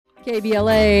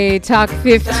KBLA Talk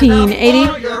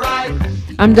 1580.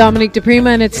 I'm Dominique DePrima,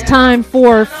 and it's time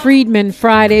for Freedmen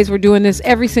Fridays. We're doing this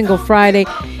every single Friday.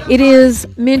 It is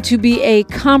meant to be a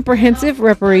comprehensive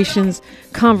reparations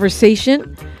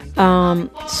conversation.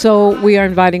 So we are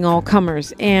inviting all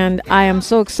comers. And I am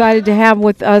so excited to have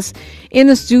with us in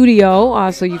the studio,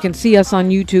 so you can see us on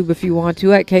YouTube if you want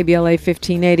to, at KBLA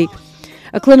 1580,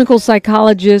 a clinical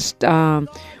psychologist,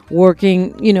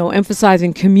 working,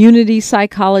 emphasizing community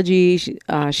psychology.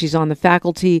 She's on the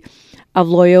faculty of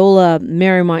Loyola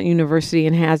Marymount University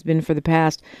and has been for the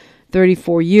past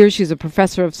 34 years. She's a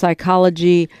professor of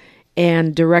psychology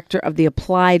and director of the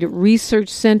Applied Research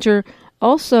Center.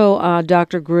 Also,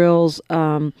 Dr. Grills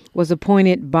was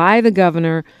appointed by the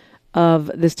governor of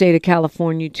the state of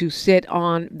California to sit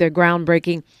on their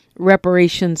groundbreaking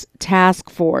Reparations Task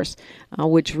Force,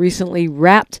 which recently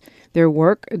wrapped their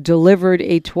work, delivered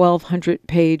a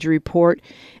 1,200-page report,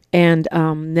 and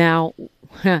now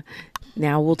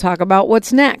we'll talk about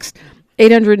what's next.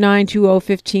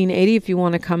 800-920-1580 if you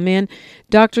want to come in.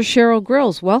 Dr. Cheryl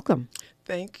Grills, welcome.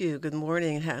 Thank you. Good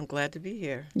morning. I'm glad to be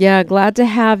here. Yeah, glad to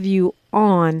have you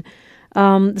on.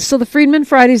 So the Freedmen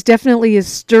Fridays definitely is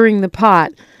stirring the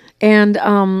pot, and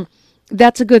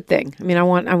that's a good thing. I mean, I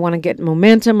want to get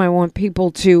momentum. I want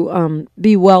people to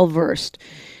be well versed.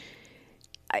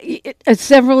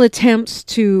 Several attempts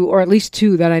to, or at least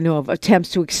two that I know of,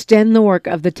 attempts to extend the work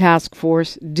of the task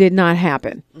force did not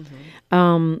happen.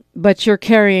 Mm-hmm. But you're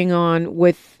carrying on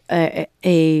with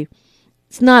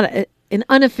it's not an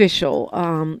unofficial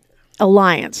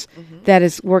alliance mm-hmm. that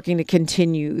is working to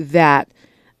continue that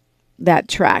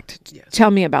track. Yes.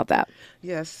 Tell me about that.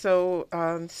 Yes, so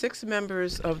 6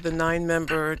 members of the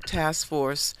 9-member task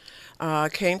force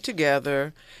came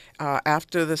together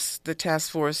after the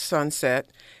task force sunset,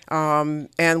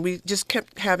 and we just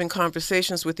kept having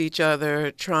conversations with each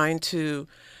other, trying to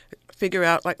figure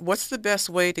out what's the best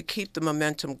way to keep the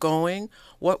momentum going,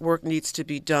 what work needs to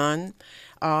be done,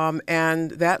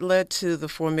 and that led to the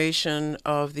formation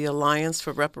of the Alliance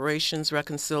for Reparations,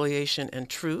 Reconciliation, and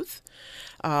Truth,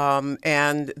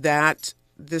 and that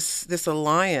this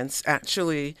alliance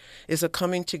actually is a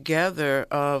coming together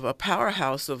of a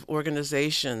powerhouse of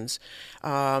organizations.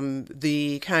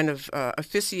 The kind of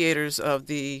officiators of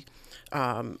the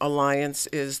alliance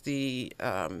is the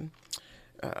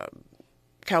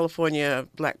California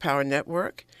Black Power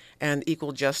Network and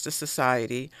Equal Justice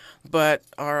Society, but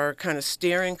our kind of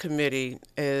steering committee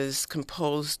is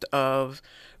composed of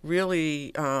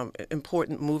really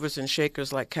important movers and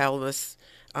shakers like California,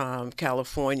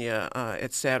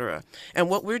 et cetera. And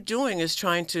what we're doing is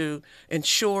trying to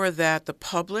ensure that the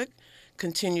public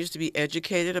continues to be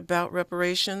educated about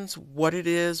reparations, what it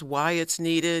is, why it's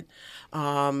needed,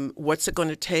 what's it going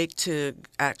to take to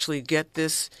actually get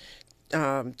this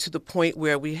to the point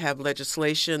where we have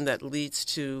legislation that leads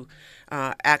to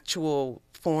actual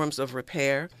forms of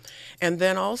repair, and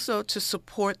then also to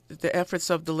support the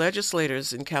efforts of the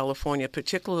legislators in California,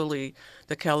 particularly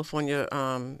the California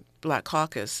Black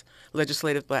Caucus,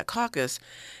 Legislative Black Caucus.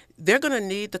 They're going to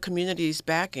need the community's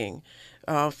backing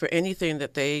for anything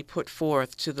that they put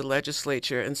forth to the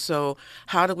legislature. And so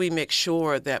how do we make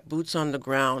sure that boots on the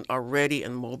ground are ready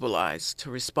and mobilized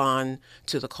to respond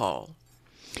to the call?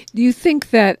 Do you think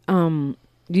that,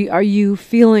 are you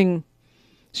feeling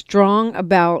strong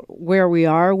about where we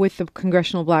are with the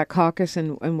Congressional Black Caucus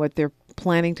and what they're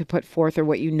planning to put forth, or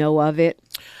what you know of it?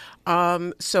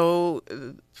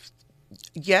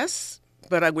 Yes,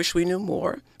 but I wish we knew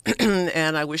more,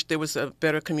 and I wish there was a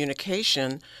better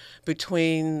communication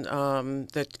between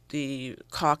the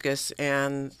caucus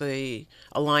and the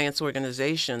alliance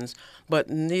organizations. But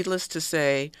needless to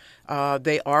say,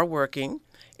 they are working,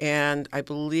 and I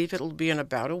believe it'll be in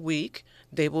about a week.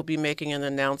 They will be making an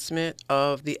announcement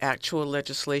of the actual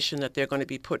legislation that they're going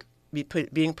to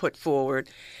being put forward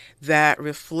that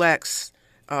reflects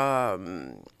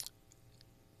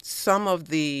some of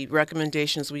the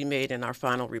recommendations we made in our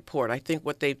final report. I think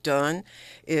what they've done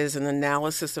is an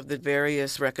analysis of the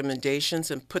various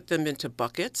recommendations and put them into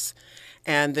buckets,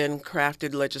 and then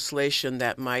crafted legislation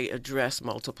that might address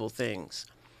multiple things.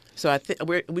 So I think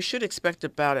we should expect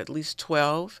about at least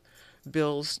 12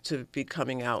 bills to be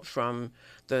coming out from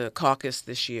the caucus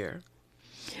this year.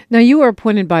 Now, you were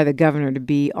appointed by the governor to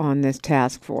be on this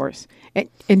task force,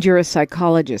 and you're a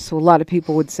psychologist. So a lot of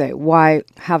people would say, why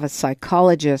have a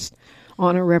psychologist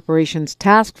on a reparations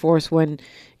task force when,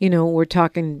 we're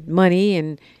talking money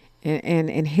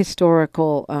and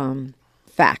historical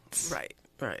facts?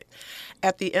 Right.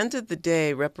 At the end of the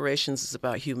day, reparations is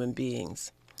about human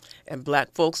beings. And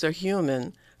Black folks are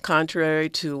human, contrary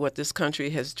to what this country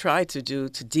has tried to do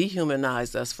to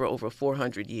dehumanize us for over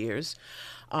 400 years.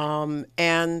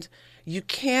 And you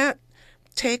can't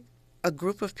take a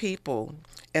group of people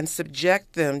and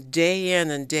subject them day in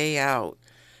and day out,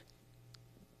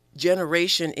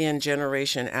 generation in,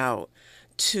 generation out,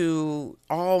 to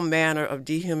all manner of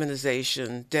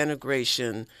dehumanization,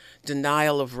 denigration,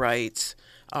 denial of rights,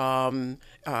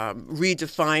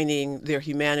 redefining their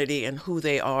humanity and who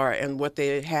they are and what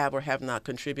they have or have not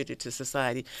contributed to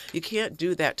society. You can't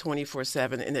do that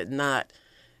 24/7 and it not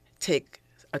take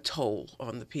a toll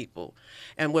on the people.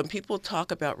 And when people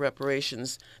talk about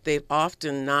reparations, they've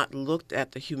often not looked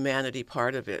at the humanity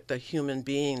part of it, the human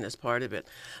beingness part of it,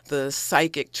 the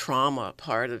psychic trauma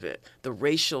part of it, the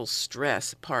racial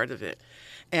stress part of it.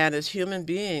 And as human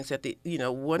beings,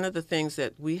 one of the things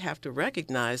that we have to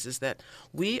recognize is that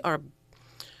we are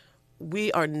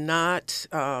not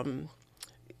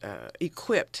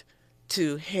equipped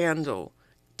to handle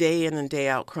day in and day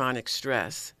out chronic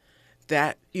stress.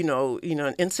 That,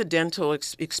 an incidental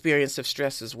experience of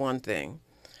stress is one thing.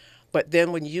 But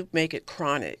then when you make it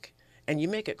chronic, and you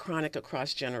make it chronic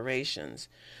across generations,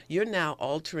 you're now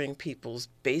altering people's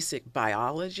basic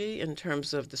biology in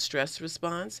terms of the stress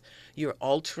response. You're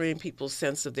altering people's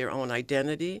sense of their own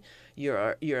identity.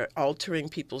 You're altering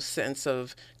people's sense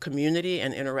of community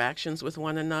and interactions with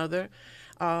one another.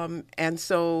 And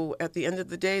so at the end of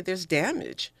the day, there's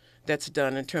damage that's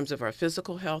done in terms of our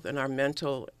physical health and our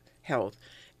mental health,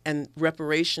 and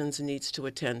reparations needs to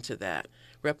attend to that.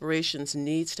 Reparations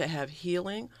needs to have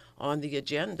healing on the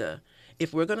agenda.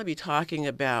 If we're going to be talking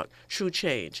about true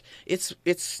change, it's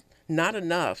not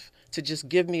enough to just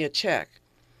give me a check,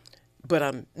 but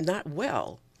I'm not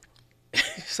well.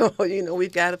 So,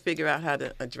 we've got to figure out how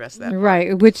to address that. Right,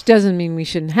 part. Which doesn't mean we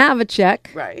shouldn't have a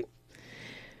check. Right.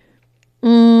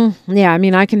 Yeah, I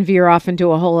mean, I can veer off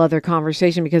into a whole other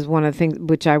conversation because one of the things,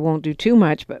 which I won't do too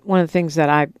much, but one of the things that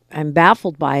I'm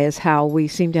baffled by is how we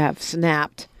seem to have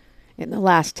snapped in the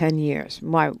last 10 years.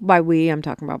 By we, I'm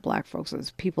talking about black folks,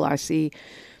 as people I see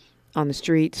on the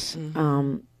streets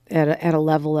at a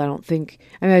level I don't think,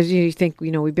 as you think,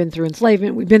 we've been through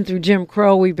enslavement, we've been through Jim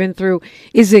Crow, we've been through,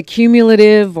 is it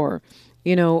cumulative or,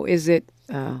 is it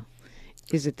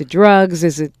the drugs,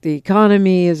 is it the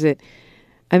economy, is it...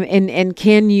 And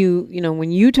can you,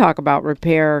 when you talk about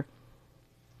repair,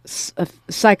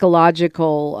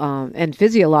 psychological and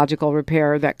physiological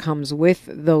repair that comes with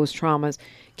those traumas,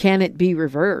 can it be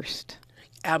reversed?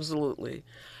 Absolutely.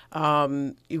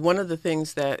 One of the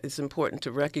things that is important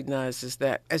to recognize is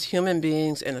that as human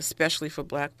beings, and especially for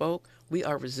black folk, we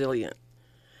are resilient.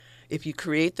 If you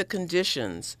create the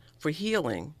conditions for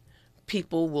healing,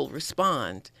 people will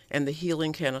respond and the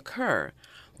healing can occur.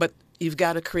 But you've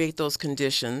got to create those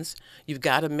conditions. You've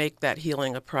got to make that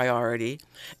healing a priority.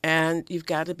 And you've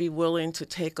got to be willing to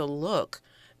take a look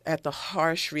at the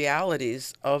harsh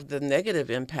realities of the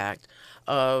negative impact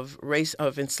of race,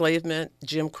 of enslavement,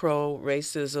 Jim Crow,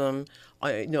 racism,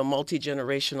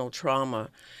 multi-generational trauma.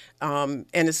 And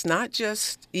it's not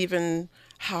just even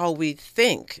how we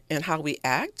think and how we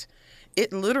act.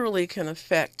 It literally can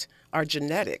affect our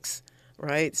genetics.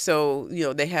 Right. So,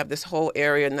 they have this whole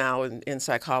area now in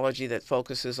psychology that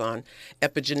focuses on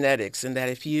epigenetics, and that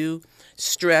if you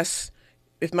stress,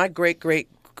 if my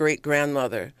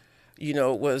great-great-great-grandmother,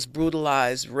 was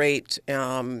brutalized, raped,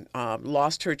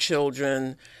 lost her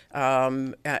children,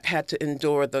 had to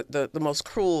endure the most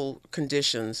cruel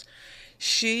conditions,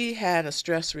 she had a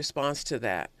stress response to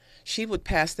that. She would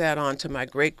pass that on to my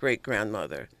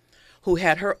great-great-grandmother, who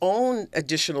had her own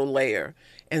additional layer.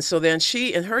 And so then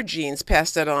she and her genes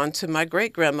passed that on to my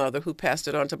great-grandmother, who passed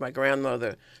it on to my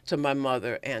grandmother, to my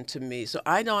mother, and to me. So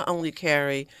I not only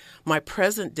carry my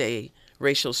present-day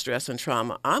racial stress and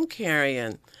trauma, I'm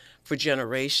carrying for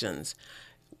generations.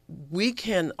 We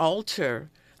can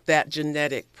alter that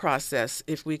genetic process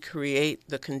if we create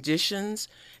the conditions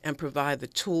and provide the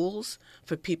tools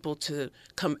for people to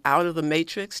come out of the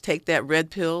matrix, take that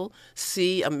red pill,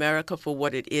 see America for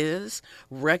what it is,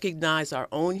 recognize our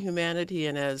own humanity,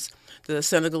 and as the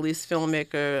Senegalese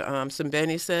filmmaker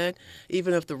Sembeni said,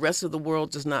 even if the rest of the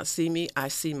world does not see me, I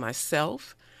see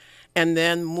myself, and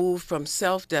then move from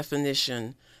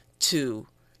self-definition to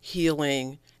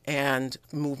healing and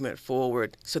movement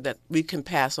forward so that we can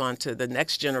pass on to the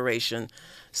next generation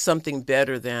something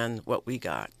better than what we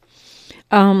got.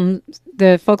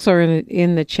 The folks are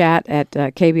in the chat at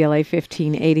KBLA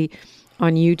 1580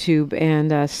 on YouTube,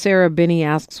 and Sarah Binney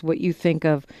asks what you think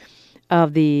of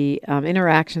the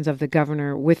interactions of the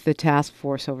governor with the task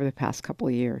force over the past couple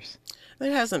of years.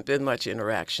 There hasn't been much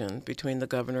interaction between the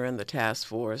governor and the task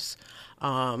force.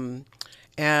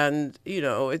 And,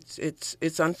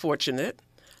 it's unfortunate.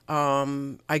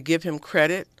 I give him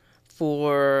credit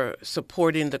for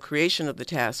supporting the creation of the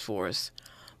task force,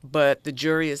 but the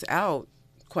jury is out,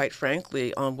 quite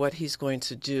frankly, on what he's going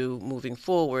to do moving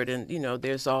forward. And,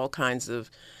 there's all kinds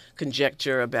of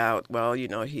conjecture about, well,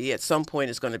 he at some point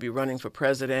is going to be running for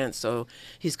president, so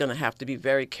he's going to have to be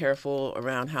very careful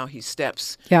around how he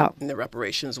steps in the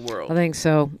reparations world. I think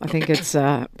so. I think it's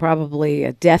probably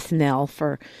a death knell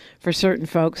for certain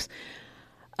folks.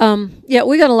 We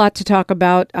got a lot to talk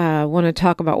about. I want to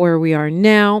talk about where we are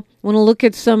now. I want to look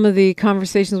at some of the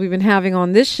conversations we've been having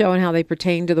on this show and how they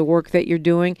pertain to the work that you're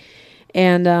doing.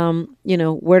 And,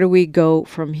 where do we go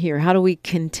from here? How do we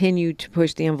continue to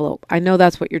push the envelope? I know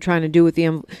that's what you're trying to do with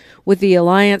the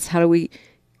Alliance. How do we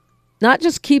not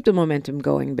just keep the momentum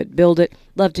going, but build it?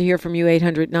 Love to hear from you,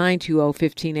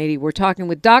 800-920-1580. We're talking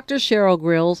with Dr. Cheryl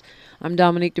Grills. I'm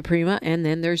Dominique DePrima, and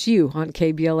then there's you on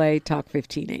KBLA Talk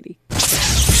 1580.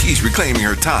 She's reclaiming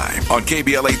her time on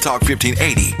KBLA Talk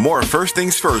 1580. More First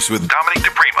Things First with Dominique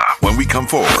DePrima when we come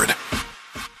forward.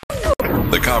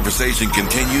 The conversation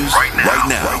continues right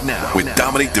now with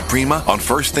Dominique DePrima on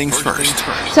First Things First.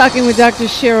 Talking with Dr.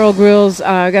 Cheryl Grills.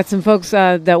 I got some folks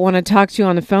that want to talk to you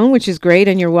on the phone, which is great,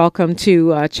 and you're welcome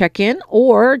to check in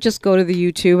or just go to the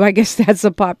YouTube. I guess that's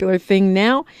a popular thing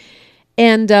now,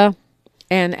 and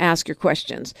ask your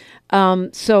questions.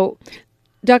 So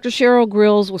Dr. Cheryl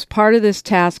Grills was part of this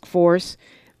task force.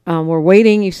 We're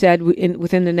waiting, you said,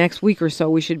 within the next week or so,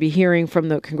 we should be hearing from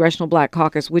the Congressional Black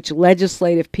Caucus which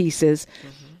legislative pieces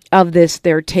of this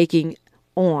they're taking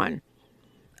on.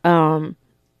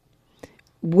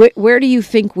 Where do you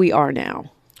think we are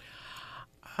now?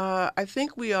 I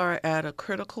think we are at a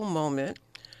critical moment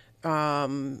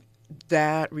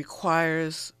that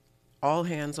requires all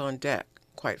hands on deck,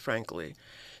 quite frankly.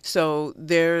 So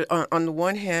there, on the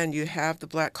one hand, you have the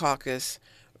Black Caucus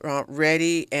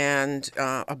ready and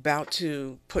about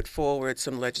to put forward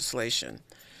some legislation.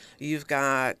 You've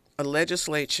got a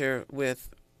legislature with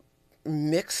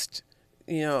mixed,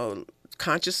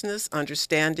 consciousness,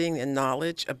 understanding, and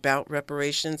knowledge about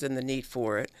reparations and the need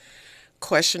for it.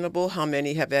 Questionable how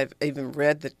many have even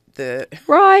read the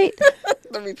right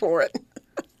the report.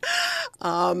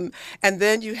 And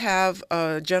then you have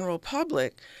a general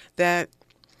public that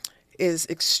is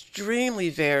extremely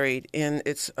varied in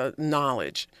its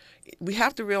knowledge. We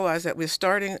have to realize that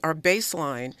our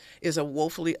baseline is a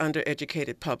woefully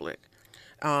undereducated public,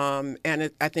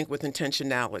 and I think with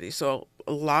intentionality. So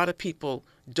a lot of people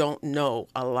don't know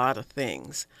a lot of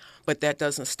things, but that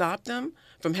doesn't stop them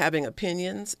from having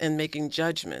opinions and making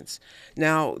judgments.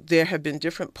 Now, there have been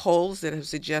different polls that have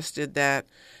suggested that,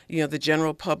 the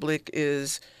general public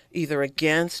is either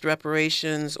against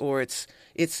reparations or it's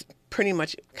pretty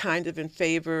much kind of in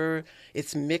favor.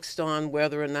 It's mixed on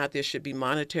whether or not there should be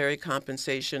monetary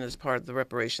compensation as part of the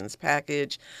reparations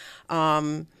package.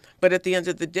 But at the end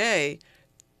of the day,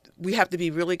 we have to be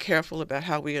really careful about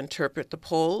how we interpret the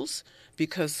polls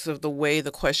because of the way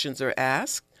the questions are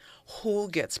asked, who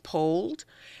gets polled,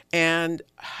 and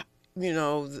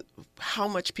how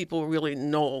much people really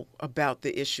know about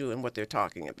the issue and what they're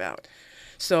talking about.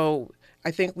 So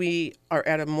I think we are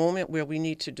at a moment where we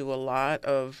need to do a lot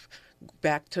of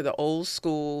back to the old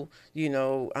school,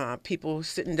 people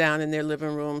sitting down in their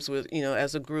living rooms with,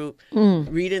 as a group,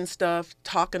 reading stuff,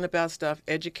 talking about stuff,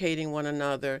 educating one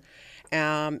another,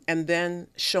 and then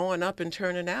showing up and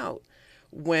turning out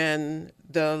when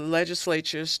the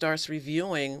legislature starts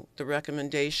reviewing the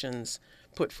recommendations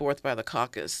put forth by the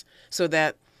caucus, so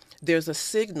that there's a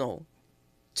signal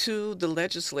to the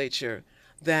legislature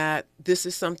that this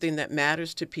is something that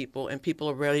matters to people and people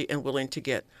are ready and willing to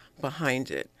get behind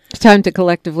it. It's time to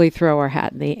collectively throw our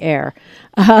hat in the air.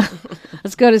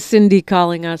 Let's go to Cindy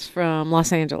calling us from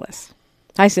Los Angeles.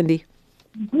 Hi, Cindy.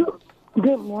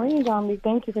 Good morning, Dominique.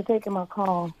 Thank you for taking my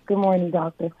call. Good morning,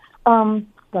 Doctor.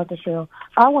 Dr. Cheryl.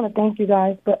 I want to thank you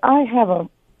guys, but I have an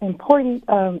important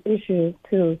issue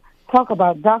to talk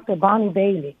about. Dr. Bonnie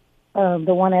Bailey,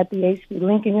 the one at the H.B.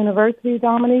 Lincoln University,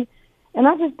 Dominique. And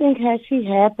I just think, has she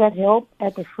had that help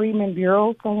at the Freedmen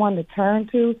Bureau, someone to turn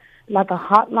to, like a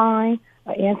hotline,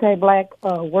 an anti-Black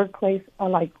workplace,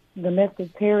 like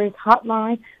domestic terrorist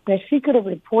hotline, that she could have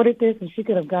reported this and she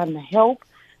could have gotten the help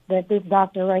that this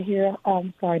doctor right here,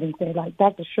 I didn't say, like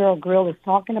Dr. Cheryl Grill is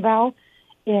talking about.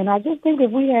 And I just think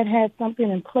if we had something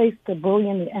in place to bully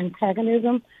in the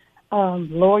antagonism,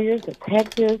 lawyers,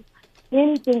 detectives,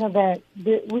 anything of that,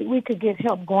 we could get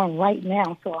help going right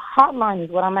now. So a hotline is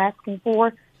what I'm asking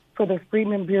for the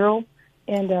Freedmen Bureau.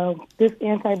 And this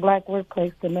anti-Black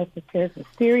workplace domestic terrorist is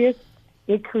serious.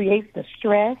 It creates the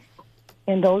stress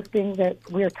and those things that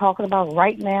we're talking about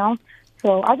right now.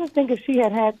 So I just think if she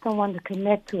had someone to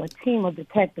connect to a team of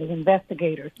detectives,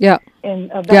 investigators, Yeah.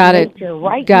 and of Got that it. nature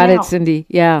right Got now. it, Cindy.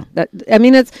 Yeah.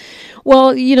 It's,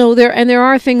 well, there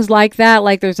are things like that.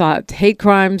 Like there's a hate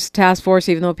crimes task force,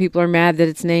 even though people are mad that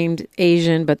it's named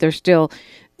Asian, but there's still,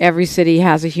 every city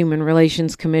has a human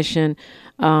relations commission.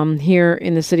 Here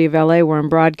in the city of LA, where I'm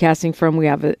broadcasting from, we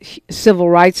have a civil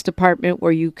rights department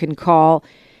where you can call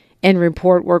and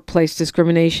report workplace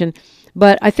discrimination.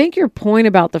 But I think your point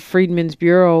about the Freedmen's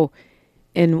Bureau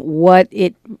and what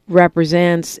it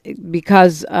represents,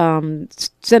 because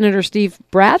Senator Steve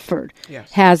Bradford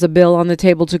Yes. has a bill on the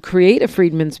table to create a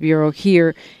Freedmen's Bureau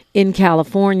here in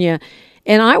California.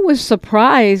 And I was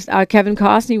surprised. Kevin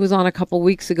Costner was on a couple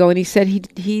weeks ago, and he said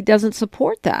he doesn't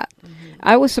support that. Mm-hmm.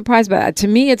 I was surprised by that. To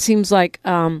me, it seems like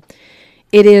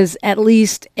it is at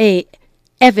least a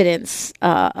evidence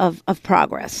of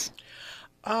progress.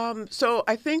 So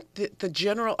I think the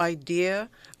general idea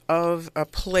of a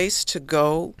place to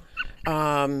go,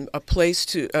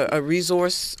 a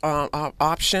resource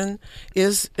option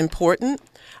is important.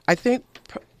 I think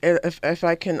if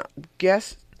I can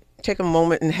take a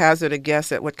moment and hazard a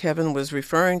guess at what Kevin was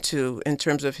referring to in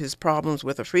terms of his problems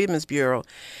with a Freedmen's Bureau,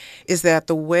 is that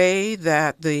the way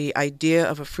that the idea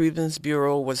of a Freedmen's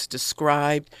Bureau was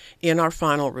described in our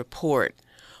final report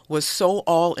was so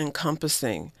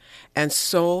all-encompassing and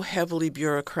so heavily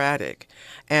bureaucratic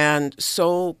and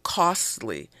so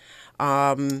costly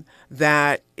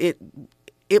that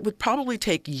it would probably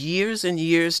take years and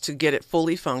years to get it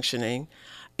fully functioning,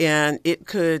 and it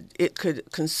could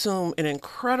consume an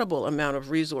incredible amount of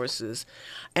resources,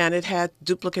 and it had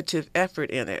duplicative effort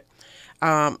in it.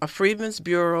 A Freedmen's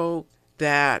Bureau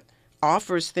that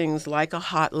offers things like a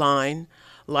hotline,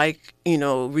 like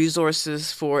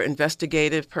resources for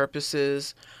investigative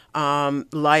purposes,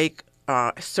 like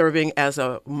serving as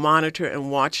a monitor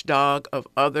and watchdog of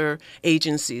other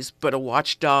agencies, but a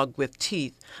watchdog with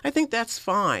teeth. I think that's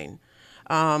fine,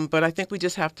 but I think we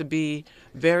just have to be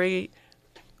very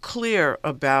clear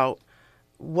about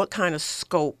what kind of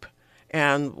scope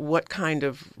and what kind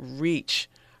of reach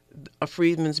a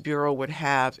Freedmen's Bureau would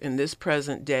have in this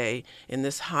present day, in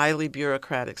this highly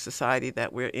bureaucratic society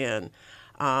that we're in.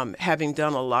 Having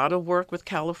done a lot of work with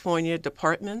California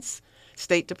departments,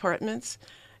 state departments,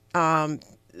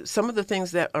 some of the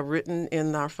things that are written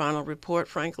in our final report,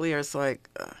 frankly, are like,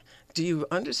 do you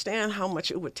understand how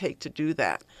much it would take to do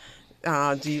that?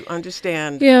 Do you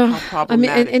understand how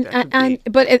problematic that could be?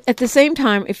 But at the same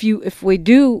time,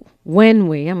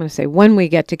 when we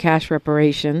get to cash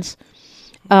reparations,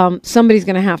 somebody's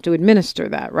going to have to administer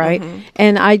that, right? Mm-hmm.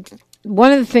 And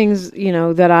one of the things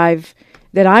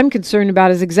that I'm concerned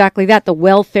about is exactly that. The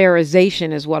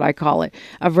welfareization is what I call it,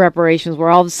 of reparations, where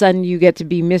all of a sudden you get to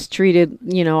be mistreated,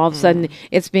 all of a sudden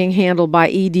it's being handled by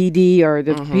EDD or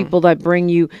the people that bring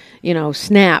you,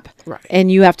 SNAP, right. And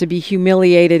you have to be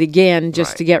humiliated again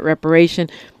just to get reparation.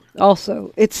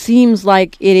 Also, it seems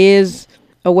like it is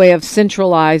a way of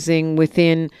centralizing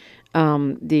within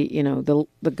the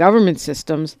government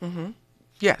systems. Mm-hmm.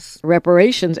 Yes.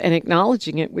 Reparations and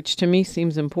acknowledging it, which to me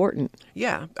seems important.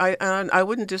 Yeah, I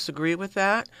wouldn't disagree with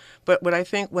that. But what I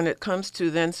think when it comes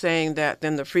to then saying that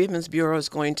then the Freedmen's Bureau is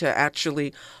going to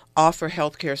actually offer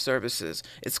healthcare services,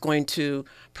 it's going to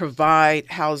provide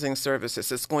housing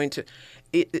services, it's going to,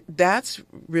 that's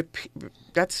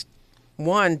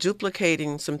one,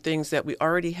 duplicating some things that we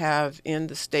already have in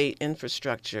the state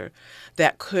infrastructure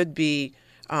that could be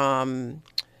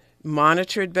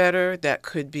monitored better, that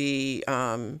could be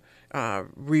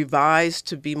revised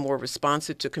to be more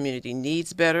responsive to community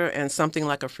needs better, and something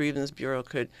like a Freedmen's Bureau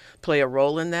could play a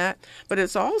role in that. But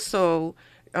it's also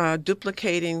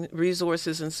duplicating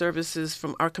resources and services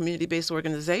from our community-based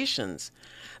organizations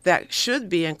that should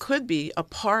be and could be a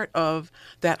part of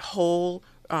that whole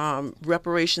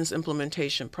reparations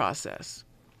implementation process.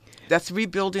 That's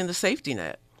rebuilding the safety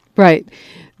net. Right.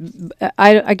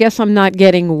 I guess I'm not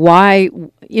getting why,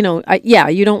 you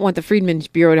don't want the Freedmen's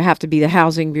Bureau to have to be the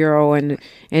Housing Bureau and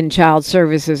Child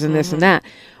Services and this and that.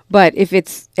 But if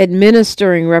it's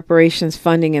administering reparations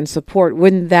funding and support,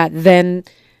 wouldn't that then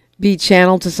be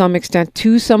channeled to some extent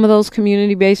to some of those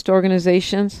community-based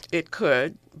organizations? It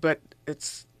could, but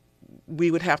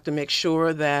we would have to make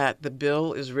sure that the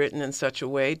bill is written in such a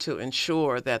way to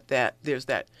ensure that there's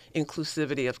that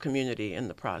inclusivity of community in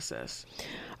the process.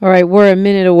 All right, we're a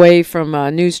minute away from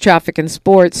news, traffic, and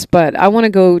sports, but I want to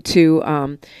go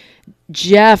to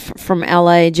Jeff from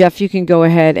LA. Jeff, you can go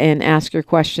ahead and ask your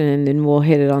question, and then we'll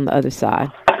hit it on the other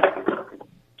side.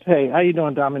 Hey, how you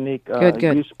doing, Dominique? Good.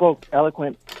 You spoke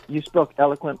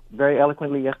very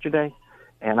eloquently yesterday,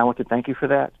 and I want to thank you for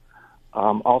that.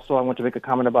 Also, I want to make a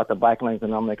comment about the bike lanes,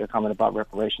 and I'll make a comment about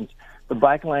reparations. The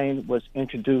bike lane was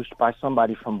introduced by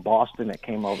somebody from Boston that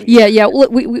came over here. Yeah.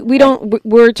 We don't.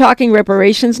 We're talking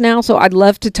reparations now, so I'd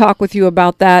love to talk with you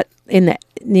about that in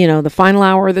the final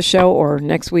hour of the show or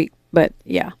next week. But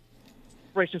yeah.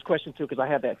 Reparations question too, because I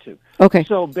have that too. Okay.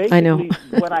 So basically, I know.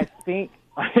 what I think.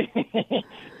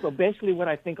 So basically, what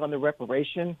I think on the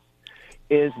reparation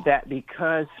is that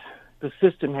because the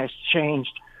system has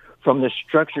changed from the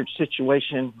structured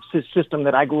system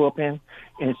that I grew up in,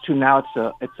 and to now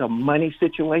it's a money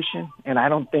situation, and I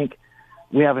don't think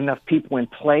we have enough people in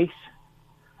place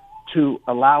to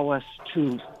allow us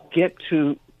to get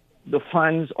to the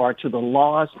funds or to the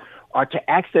laws or to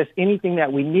access anything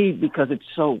that we need because it's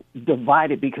so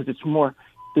divided, because it's more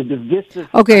the divisive.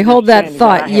 Okay, hold that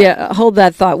thought. Yeah, hold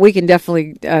that thought. We can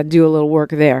definitely do a little work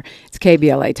there. It's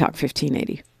KBLA Talk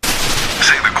 1580.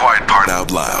 Say the quiet part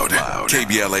out loud.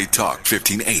 KBLA Talk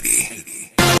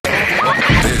 1580.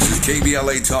 This is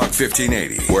KBLA Talk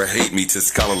 1580, where hate meets a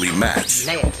scholarly match.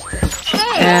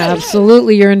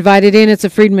 Absolutely. You're invited in. It's a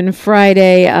Freedmen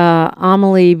Friday.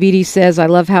 Amelie Beatty says, I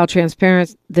love how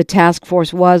transparent the task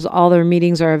force was. All their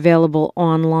meetings are available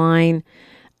online.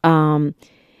 And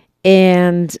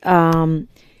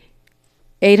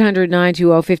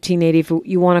 800-920-1580 if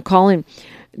you want to call in.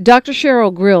 Dr.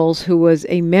 Cheryl Grills, who was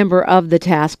a member of the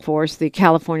task force, the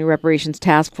California Reparations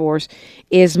Task Force,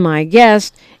 is my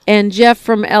guest. And Jeff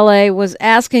from LA was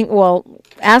asking a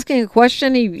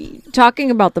question,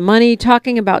 talking about the money,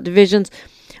 talking about divisions.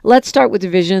 Let's start with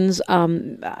divisions.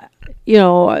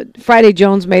 Friday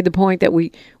Jones made the point that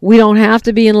we don't have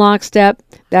to be in lockstep.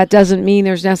 That doesn't mean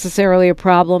there's necessarily a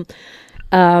problem.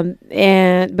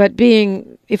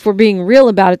 If we're being real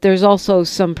about it, there's also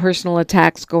some personal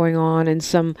attacks going on and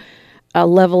some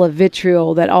level of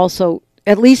vitriol that also,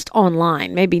 at least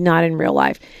online, maybe not in real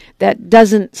life, that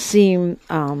doesn't seem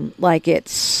like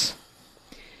it's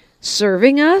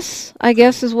serving us, I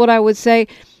guess is what I would say.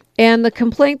 And the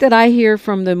complaint that I hear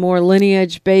from the more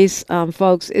lineage-based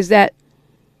folks is that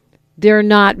they're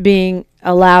not being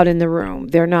allowed in the room.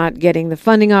 They're not getting the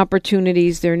funding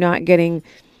opportunities. They're not getting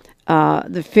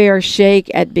the fair shake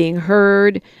at being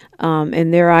heard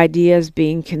and their ideas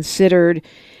being considered.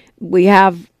 We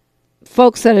have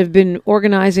folks that have been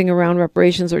organizing around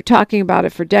reparations or talking about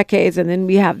it for decades, and then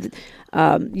we have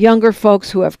younger folks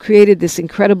who have created this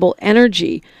incredible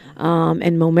energy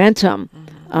and momentum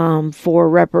for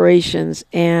reparations.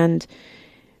 And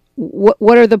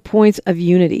what are the points of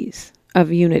unity?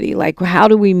 Like, how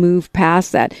do we move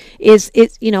past that? I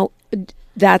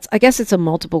guess it's a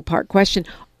multiple part question.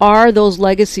 Are those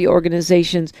legacy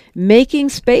organizations making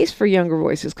space for younger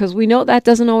voices? Because we know that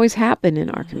doesn't always happen in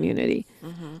our community.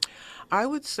 Mm-hmm. I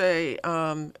would say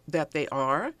that they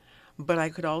are, but I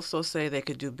could also say they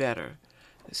could do better.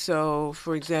 So,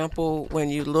 for example, when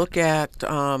you look at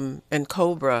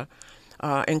NCOBRA,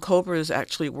 NCOBRA is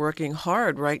actually working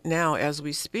hard right now as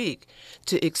we speak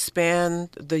to expand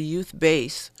the youth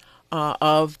base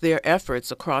of their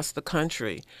efforts across the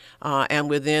country and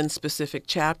within specific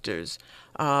chapters.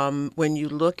 When you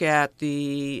look at at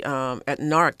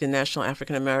NARC, the National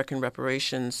African American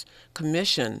Reparations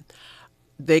Commission,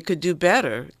 they could do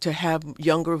better to have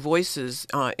younger voices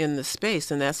in the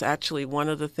space, and that's actually one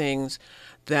of the things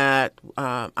that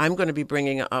I'm going to be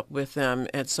bringing up with them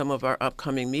at some of our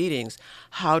upcoming meetings.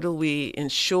 How do we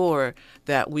ensure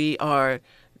that we are,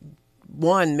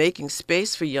 one, making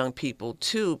space for young people,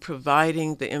 two,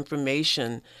 providing the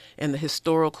information and the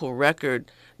historical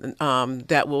record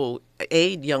that will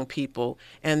aid young people,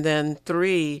 and then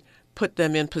three, put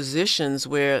them in positions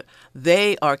where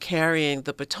they are carrying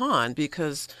the baton,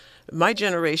 because my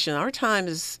generation, our time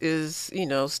is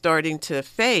starting to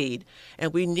fade,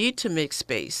 and we need to make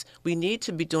space. We need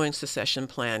to be doing succession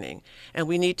planning, and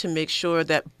we need to make sure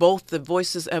that both the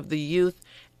voices of the youth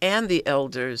and the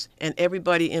elders and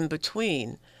everybody in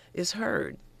between is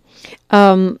heard.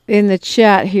 In the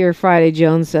chat here, Friday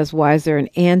Jones says, why is there an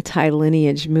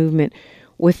anti-lineage movement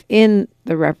within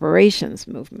the reparations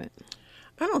movement?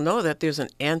 I don't know that there's an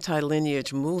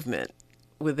anti-lineage movement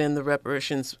within the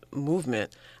reparations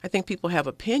movement. I think people have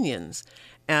opinions,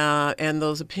 and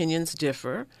those opinions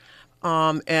differ.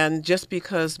 And just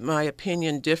because my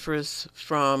opinion differs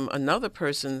from another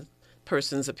person's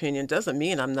opinion doesn't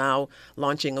mean I'm now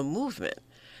launching a movement.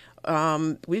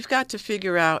 We've got to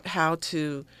figure out how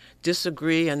to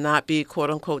disagree and not be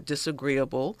quote-unquote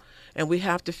disagreeable. And we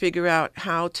have to figure out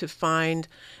how to find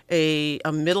a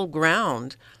middle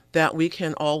ground that we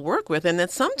can all work with. And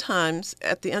that sometimes,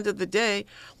 at the end of the day,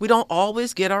 we don't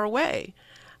always get our way.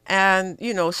 And,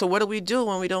 so what do we do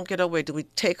when we don't get our way? Do we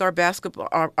take our basketball,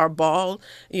 our ball,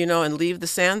 and leave the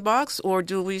sandbox? Or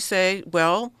do we say,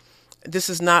 well, this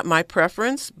is not my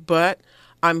preference, but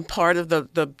I'm part of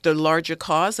the larger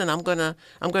cause, and I'm gonna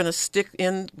stick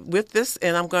in with this,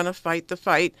 and I'm gonna fight the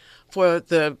fight for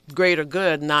the greater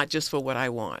good, not just for what I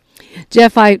want.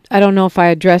 Jeff, I don't know if I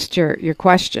addressed your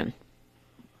question.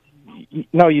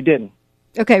 No, you didn't.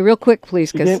 Okay, real quick,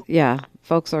 please, because,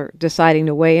 folks are deciding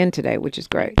to weigh in today, which is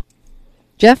great.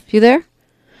 Jeff, you there?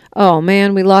 Oh,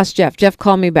 man, we lost Jeff. Jeff,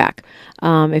 call me back.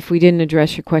 If we didn't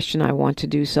address your question, I want to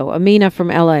do so. Amina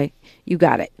from L.A., you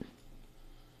got it.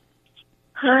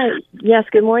 Hi. Yes,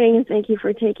 good morning, and thank you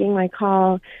for taking my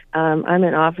call. I'm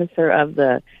an officer of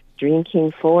the Dream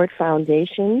King Forward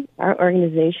Foundation. Our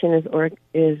organization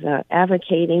is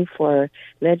advocating for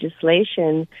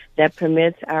legislation that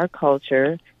permits our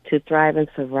culture to thrive and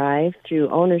survive through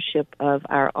ownership of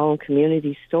our own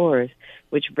community stores,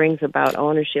 which brings about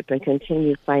ownership and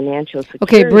continued financial security.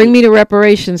 Okay, bring me to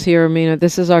reparations here, Amina.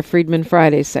 This is our Freedmen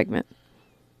Friday segment.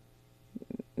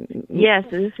 Yes,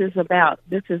 this is about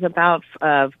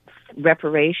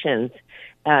reparations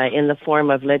in the form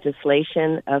of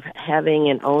legislation of having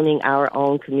and owning our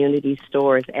own community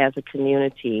stores as a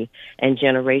community and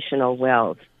generational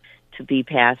wealth to be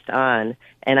passed on.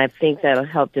 And I think that'll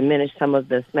help diminish some of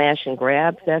the smash and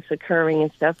grab that's occurring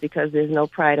and stuff because there's no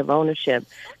pride of ownership.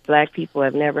 Black people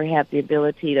have never had the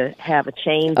ability to have a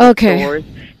chain of stores.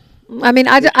 I mean,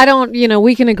 I don't,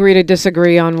 we can agree to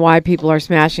disagree on why people are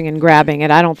smashing and grabbing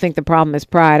it. I don't think the problem is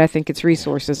pride. I think it's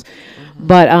resources.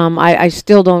 But I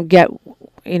still don't get,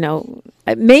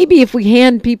 maybe if we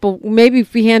hand people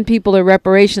the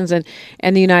reparations and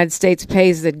the United States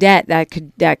pays the debt,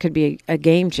 that could be a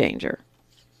game changer.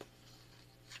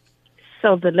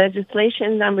 So the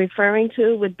legislation I'm referring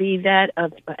to would be that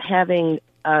of having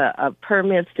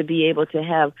permits to be able to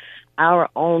have our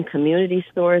own community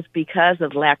stores because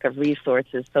of lack of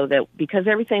resources. So that because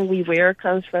everything we wear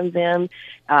comes from them,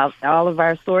 all of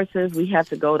our sources, we have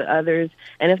to go to others.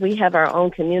 And if we have our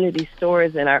own community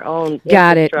stores and our own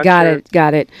Got it.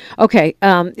 Okay.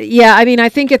 I mean, I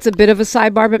think it's a bit of a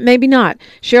sidebar, but maybe not.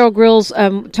 Cheryl Grills,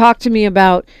 talk to me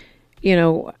about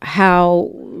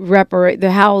how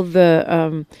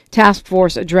the task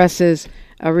force addresses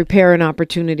repair and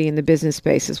opportunity in the business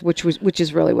spaces, which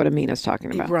is really what Amina's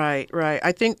talking about. Right.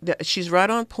 I think that she's right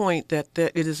on point that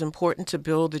it is important to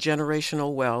build the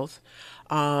generational wealth.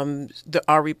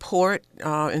 Our report,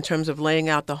 in terms of laying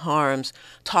out the harms,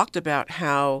 talked about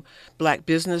how Black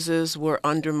businesses were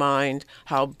undermined,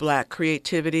 how Black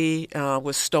creativity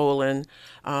was stolen,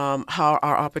 how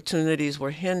our opportunities were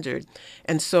hindered.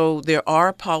 And so there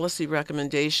are policy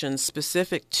recommendations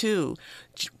specific to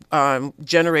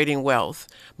generating wealth,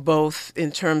 both in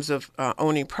terms of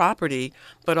owning property,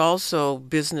 but also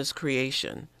business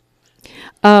creation.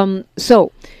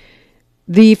 So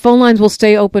the phone lines will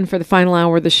stay open for the final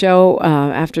hour of the show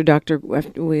after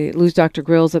we lose Dr.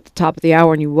 Grills at the top of the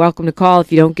hour, and you're welcome to call.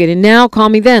 If you don't get in now, call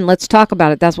me then. Let's talk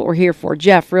about it. That's what we're here for.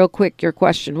 Jeff, real quick, your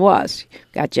question was.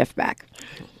 Got Jeff back.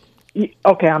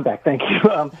 Okay, I'm back. Thank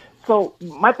you. So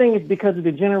my thing is because of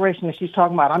the generation that she's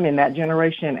talking about, I'm in that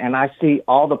generation, and I see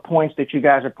all the points that you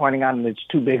guys are pointing out, and it's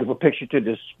too big of a picture to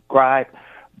describe.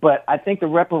 But I think the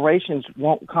reparations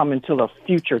won't come until a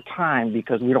future time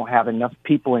because we don't have enough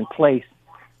people in place.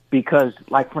 Because,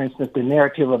 like, for instance, the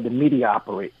narrative of the media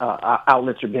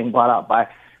outlets are being brought out by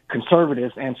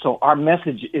conservatives, and so our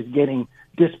message is getting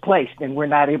displaced, and we're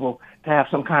not able to have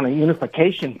some kind of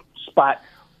unification spot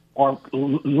or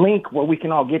link where we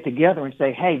can all get together and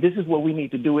say, hey, this is what we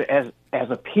need to do as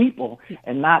a people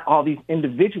and not all these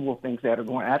individual things that are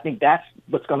going on. I think that's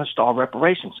what's going to stall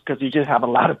reparations because you just have a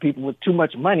lot of people with too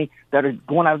much money that are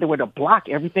going out of their way to block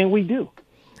everything we do.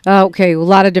 Okay, a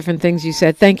lot of different things you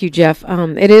said. Thank you, Jeff.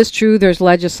 It is true there's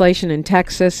legislation in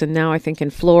Texas and now I think in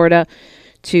Florida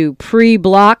to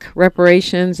pre-block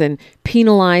reparations and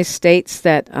penalize states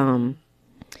that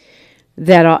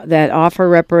offer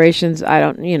reparations.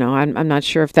 I'm not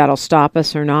sure if that'll stop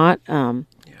us or not. I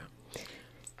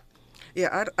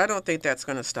don't think that's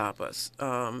going to stop us.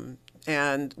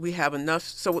 And we have enough.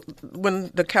 So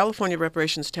when the California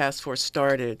Reparations Task Force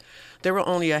started, there were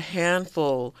only a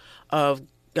handful of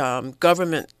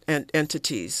government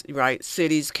entities, right,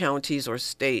 cities, counties, or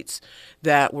states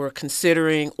that were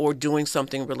considering or doing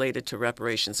something related to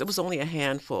reparations. It was only a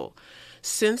handful.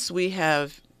 Since we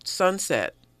have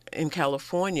sunset in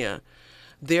California,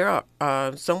 there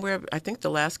are somewhere, I think the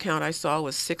last count I saw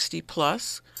was 60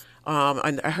 plus.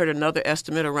 And I heard another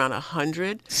estimate around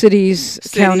 100. Cities,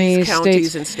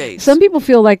 counties, and states. Some people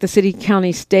feel like the city,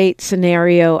 county, state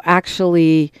scenario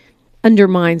actually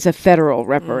undermines a federal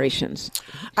reparations.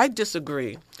 I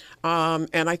disagree.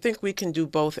 And I think we can do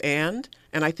both and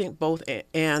I think both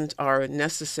and are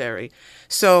necessary.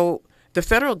 So the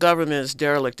federal government is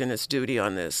derelict in its duty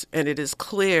on this, and it is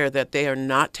clear that they are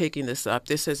not taking this up.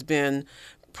 This has been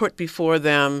put before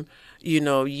them,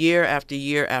 year after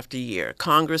year after year,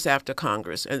 Congress after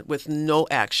Congress, and with no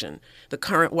action. The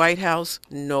current White House,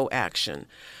 no action.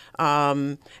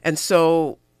 And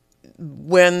so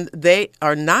when they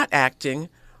are not acting,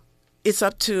 it's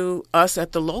up to us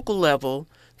at the local level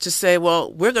to say,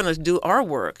 well, we're going to do our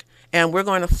work and we're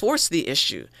going to force the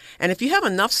issue. And if you have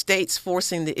enough states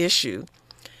forcing the issue,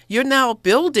 you're now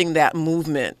building that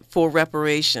movement for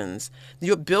reparations.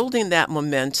 You're building that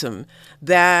momentum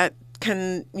that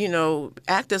can,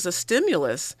 act as a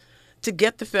stimulus to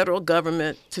get the federal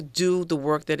government to do the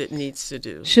work that it needs to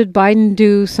do. Should Biden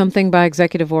do something by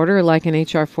executive order, like an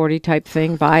HR 40 type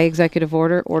thing, by executive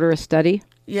order a study?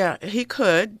 Yeah, he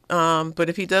could. But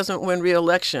if he doesn't win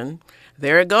re-election,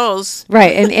 there it goes.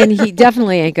 Right, and he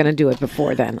definitely ain't going to do it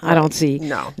before then. I don't see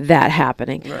that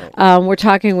happening. Right. We're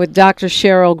talking with Dr.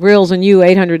 Cheryl Grills and you,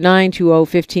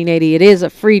 800-920-1580. It is a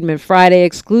Freedmen Friday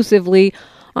exclusively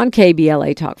on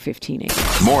KBLA Talk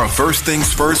 1580. More of First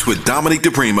Things First with Dominic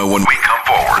DePrima when we come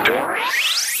forward.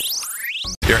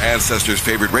 Your ancestors'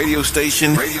 favorite radio station,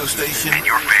 and your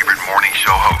favorite morning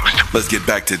show host. Let's get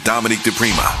back to Dominic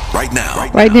DePrima right now.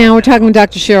 Right now, we're talking with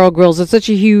Dr. Cheryl Grills. It's such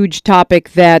a huge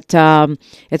topic that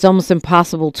it's almost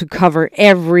impossible to cover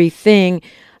everything.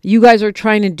 You guys are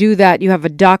trying to do that. You have a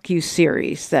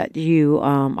docu-series that you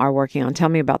are working on. Tell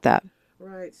me about that.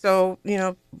 Right. So,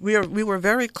 we were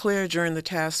very clear during the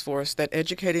task force that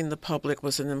educating the public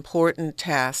was an important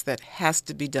task that has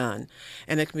to be done,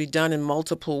 and it can be done in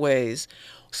multiple ways.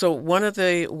 So one of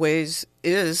the ways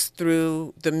is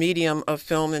through the medium of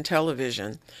film and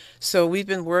television. So we've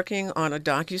been working on a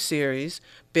docuseries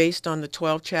based on the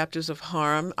 12 chapters of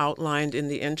harm outlined in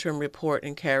the interim report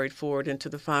and carried forward into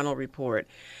the final report.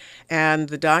 And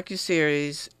the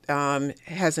docuseries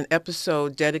has an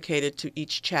episode dedicated to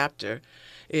each chapter.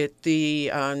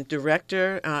 The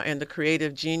director and the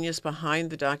creative genius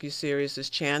behind the docuseries is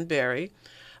Chan Berry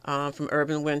from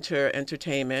Urban Winter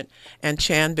Entertainment, and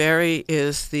Chan Berry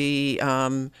is the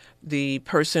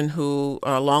person who,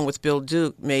 along with Bill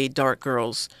Duke, made Dark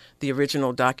Girls, the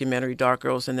original documentary Dark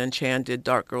Girls, and then Chan did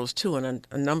Dark Girls 2 and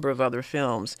a number of other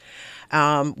films.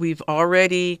 We've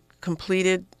already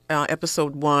completed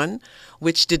episode 1,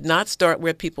 which did not start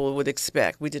where people would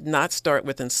expect. We did not start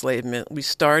with enslavement. We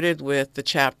started with the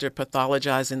chapter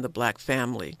Pathologizing the Black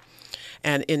Family.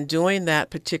 And in doing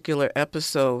that particular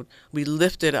episode, we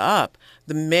lifted up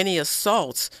the many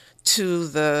assaults to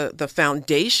the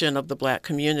foundation of the Black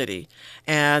community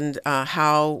and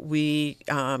how we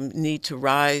need to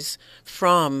rise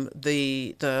from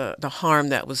the harm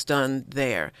that was done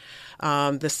there.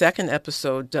 The second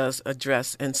episode does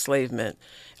address enslavement,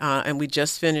 and we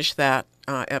just finished that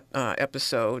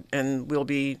episode, and we'll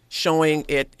be showing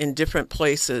it in different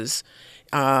places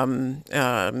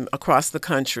across the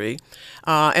country.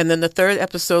 And then the third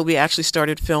episode we actually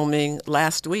started filming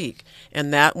last week,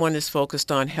 and that one is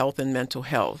focused on health and mental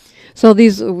health. So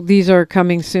these are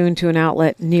coming soon to an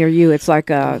outlet near you. It's like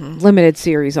a limited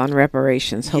series on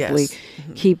reparations. Hopefully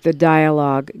keep the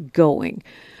dialogue going.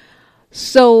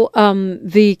 So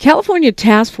the California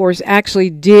Task Force actually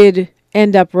did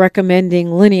end up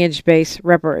recommending lineage-based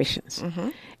reparations.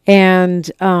 And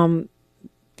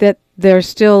that there's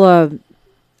still a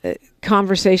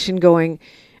conversation going,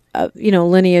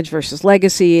 lineage versus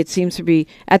legacy. It seems to be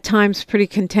at times pretty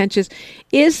contentious.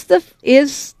 Is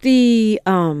the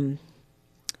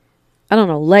I don't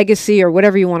know, legacy or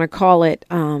whatever you want to call it,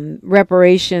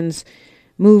 reparations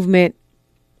movement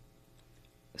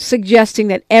suggesting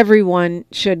that everyone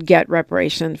should get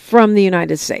reparation from the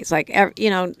United States? Like, of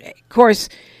course,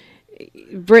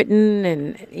 Britain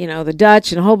and, the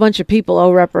Dutch and a whole bunch of people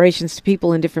owe reparations to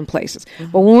people in different places.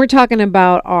 But when we're talking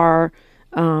about our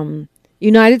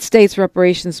United States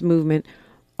reparations movement,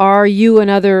 are you and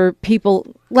other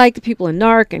people, like the people in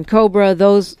NARC and COBRA,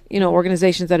 those,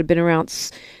 organizations that have been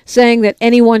around, saying that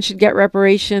anyone should get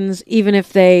reparations, even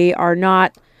if they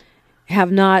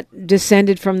have not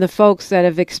descended from the folks that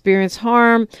have experienced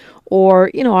harm?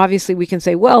 Or, obviously we can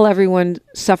say, well, everyone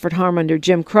suffered harm under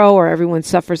Jim Crow, or everyone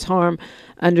suffers harm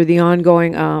under the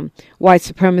ongoing white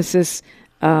supremacist,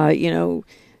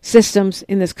 systems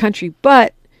in this country.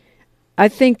 But I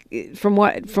think from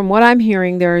what I'm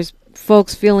hearing, there's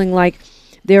folks feeling like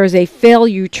there is a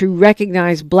failure to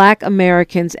recognize Black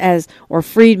Americans as, or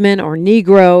freedmen, or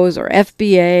Negroes, or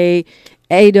FBA,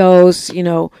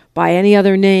 ADOS, by any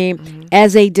other name,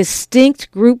 as a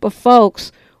distinct group of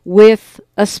folks with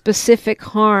a specific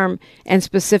harm and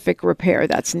specific repair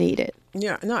that's needed.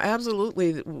 Yeah, no,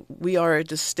 absolutely. We are a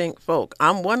distinct folk.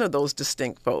 I'm one of those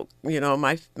distinct folk.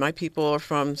 My people are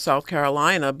from South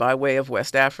Carolina by way of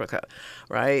West Africa,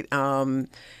 right?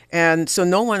 And so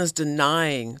no one is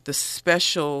denying the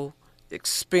special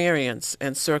experience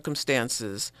and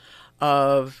circumstances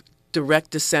of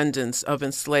direct descendants of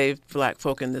enslaved Black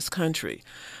folk in this country.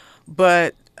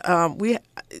 But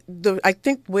I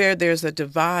think where there's a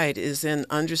divide is in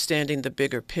understanding the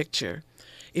bigger picture.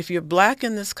 If you're Black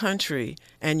in this country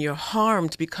and you're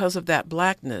harmed because of that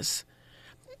Blackness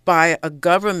by a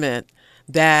government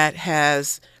that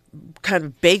has kind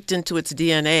of baked into its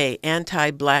DNA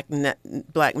anti-Black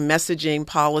Black messaging,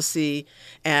 policy,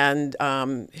 and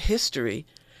history,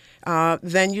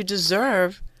 then you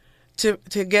deserve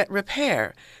to get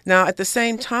repair. Now, at the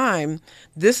same time,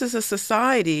 this is a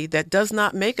society that does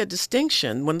not make a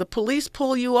distinction. When the police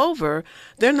pull you over,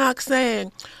 they're not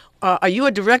saying, are you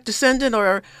a direct descendant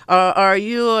or are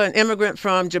you an immigrant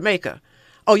from Jamaica?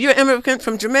 Oh, you're an immigrant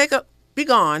from Jamaica? Be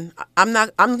gone.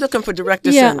 I'm looking for direct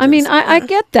descendants. Yeah, I mean, I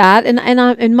get that.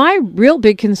 And my real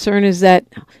big concern is that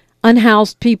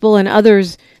unhoused people and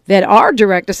others that are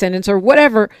direct descendants or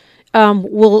whatever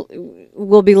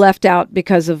will be left out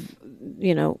because of,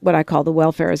 what I call the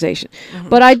welfareization. Mm-hmm.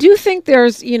 But I do think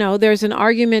there's an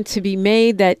argument to be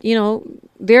made that,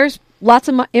 there's lots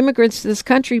of immigrants to this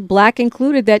country, Black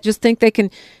included, that just think they can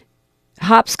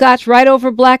hopscotch right over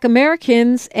Black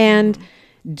Americans and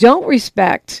don't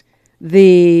respect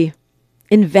the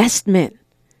investment,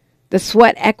 the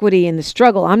sweat equity, and the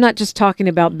struggle. I'm not just talking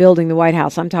about building the White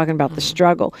House. I'm talking about the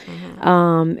struggle,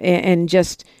 and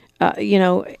just,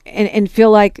 and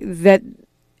feel like that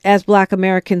as Black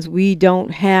Americans, we don't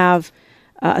have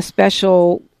a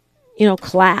special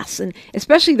class, and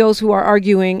especially those who are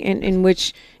arguing, in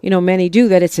which many do,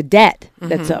 that it's a debt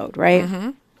that's owed,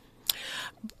 right?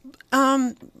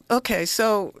 Okay,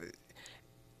 so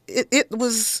it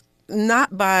was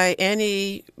not by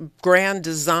any grand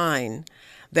design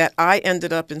that I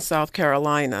ended up in South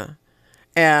Carolina,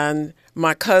 and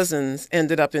my cousins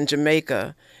ended up in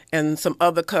Jamaica, and some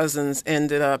other cousins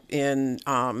ended up in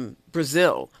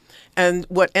Brazil. And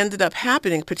what ended up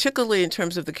happening, particularly in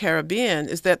terms of the Caribbean,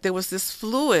 is that there was this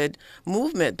fluid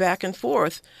movement back and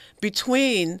forth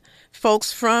between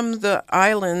folks from the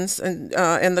islands and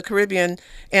the Caribbean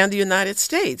and the United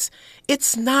States.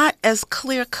 It's not as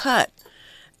clear-cut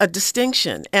a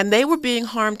distinction, and they were being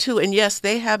harmed too. And yes,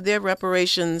 they have their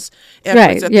reparations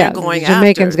efforts that they're going after.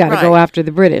 Jamaicans got to go after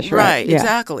the British, right? Yeah.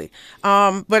 Exactly.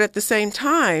 But at the same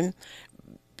time,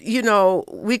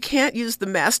 we can't use the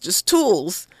master's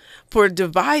tools for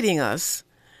dividing us,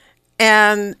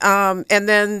 and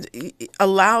then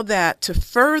allow that to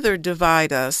further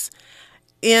divide us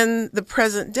in the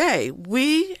present day.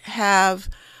 We have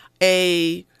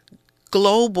a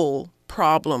global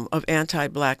problem of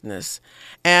anti-Blackness,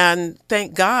 and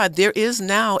thank God there is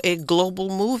now a global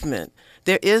movement.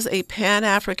 There is a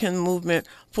Pan-African movement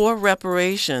for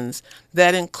reparations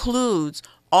that includes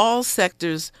all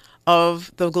sectors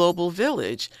of the global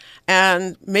village.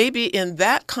 And maybe in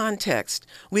that context,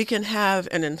 we can have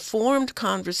an informed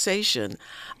conversation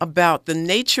about the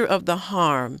nature of the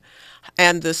harm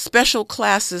and the special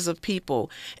classes of people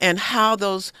and how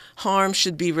those harms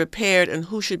should be repaired and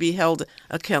who should be held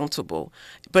accountable.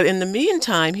 But in the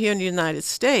meantime, here in the United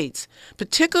States,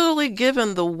 particularly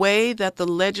given the way that the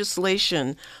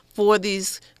legislation for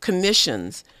these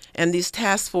commissions and these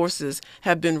task forces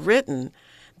have been written,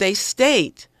 they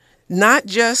state not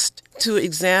just to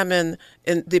examine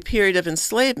in the period of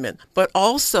enslavement, but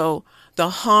also the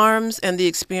harms and the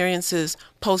experiences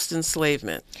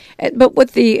post-enslavement. But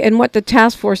what the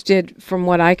task force did, from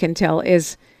what I can tell,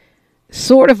 is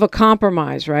sort of a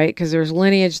compromise, right? Because there's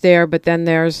lineage there, but then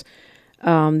there's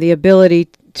the ability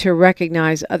to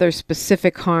recognize other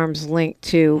specific harms linked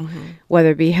to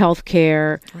whether it be health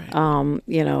care,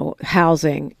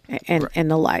 housing,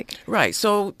 and the like. Right.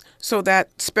 So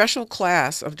that special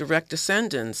class of direct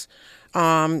descendants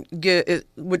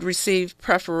would receive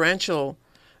preferential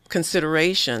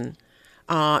consideration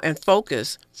and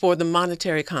focus for the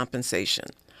monetary compensation.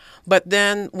 But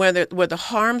then where the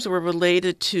harms were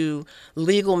related to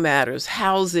legal matters,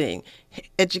 housing,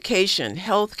 education,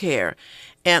 health care,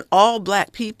 and all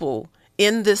Black people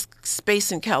in this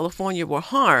space in California were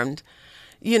harmed,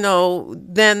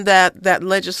 then that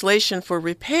legislation for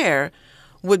repair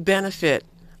would benefit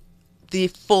the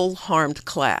full harmed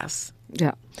class.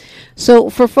 Yeah.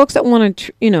 So for folks that want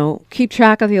to, keep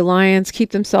track of the Alliance, keep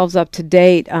themselves up to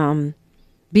date,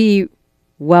 be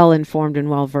well informed and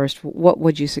well versed, what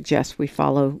would you suggest we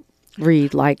follow,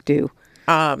 read, do?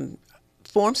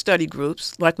 form study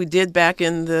groups like we did back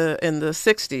in the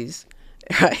 60s,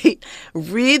 right?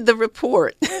 Read the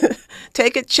report.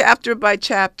 Take it chapter by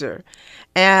chapter.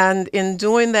 And in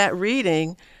doing that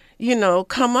reading,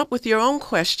 come up with your own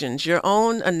questions, your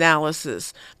own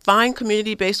analysis. Find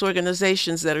community-based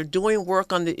organizations that are doing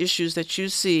work on the issues that you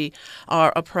see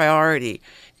are a priority.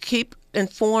 Keep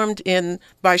informed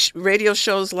by radio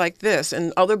shows like this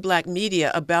and other Black media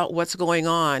about what's going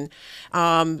on.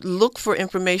 Look for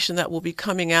information that will be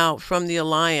coming out from the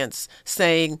Alliance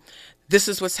saying, this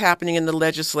is what's happening in the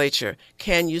legislature.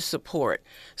 Can you support?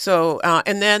 So,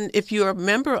 and then if you're a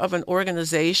member of an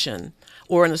organization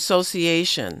or an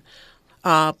association,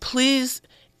 please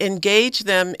engage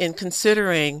them in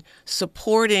considering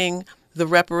supporting the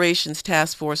Reparations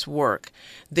Task Force work.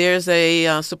 There's a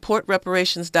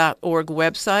supportreparations.org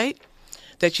website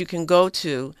that you can go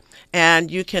to, and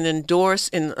you can endorse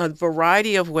in a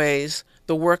variety of ways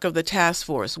the work of the task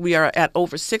force. We are at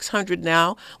over 600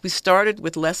 now. We started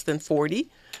with less than 40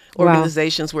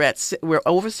 organizations. Wow. We're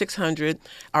over 600.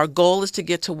 Our goal is to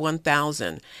get to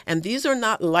 1,000. And these are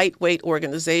not lightweight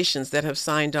organizations that have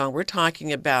signed on. We're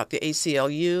talking about the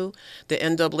ACLU, the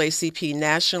NAACP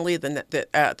nationally,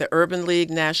 the Urban League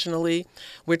nationally.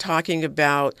 We're talking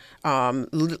about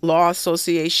law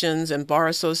associations and bar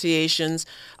associations,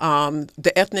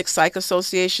 the Ethnic Psych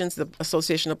Associations, the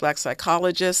Association of Black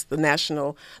Psychologists, the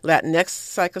National Latinx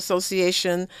Psych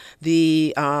Association,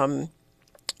 the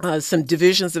some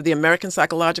divisions of the American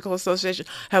Psychological Association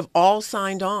have all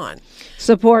signed on.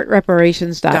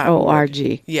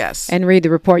 Supportreparations.org. Yes. And read the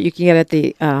report you can get at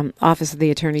the Office of the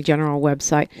Attorney General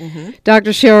website. Mm-hmm. Dr.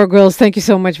 Cheryl Grills, thank you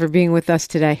so much for being with us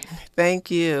today.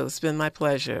 Thank you. It's been my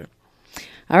pleasure.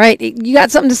 All right. You got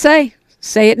something to say?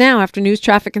 Say it now after news,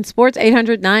 traffic, and sports.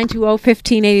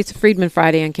 800-920-1580. It's a Freedmen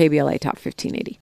Friday on KBLA Talk 1580.